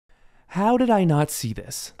How did I not see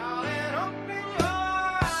this?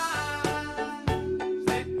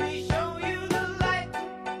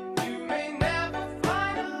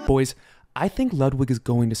 Boys, I think Ludwig is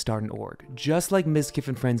going to start an org, just like Mizkif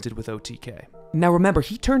and friends did with OTK. Now remember,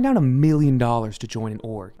 he turned down $1 million to join an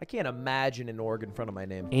org. I can't imagine an org in front of my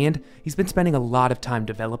name. And he's been spending a lot of time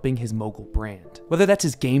developing his Mogul brand. Whether that's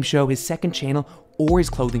his game show, his second channel, or his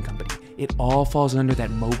clothing company, it all falls under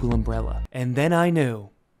that Mogul umbrella. And then I knew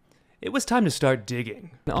it was time to start digging.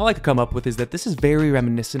 And all I could come up with is that this is very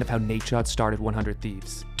reminiscent of how Nadeshot started 100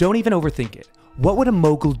 Thieves. Don't even overthink it. What would a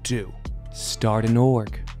Mogul do? Start an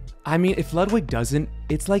org. I mean, if Ludwig doesn't,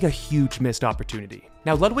 it's like a huge missed opportunity.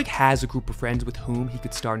 Now, Ludwig has a group of friends with whom he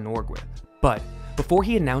could start an org with, but before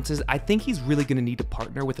he announces, I think he's really gonna need to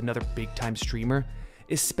partner with another big-time streamer,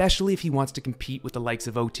 especially if he wants to compete with the likes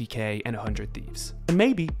of OTK and 100 Thieves. And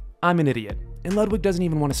maybe I'm an idiot, and Ludwig doesn't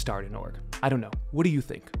even want to start an org. I don't know. What do you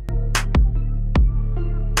think?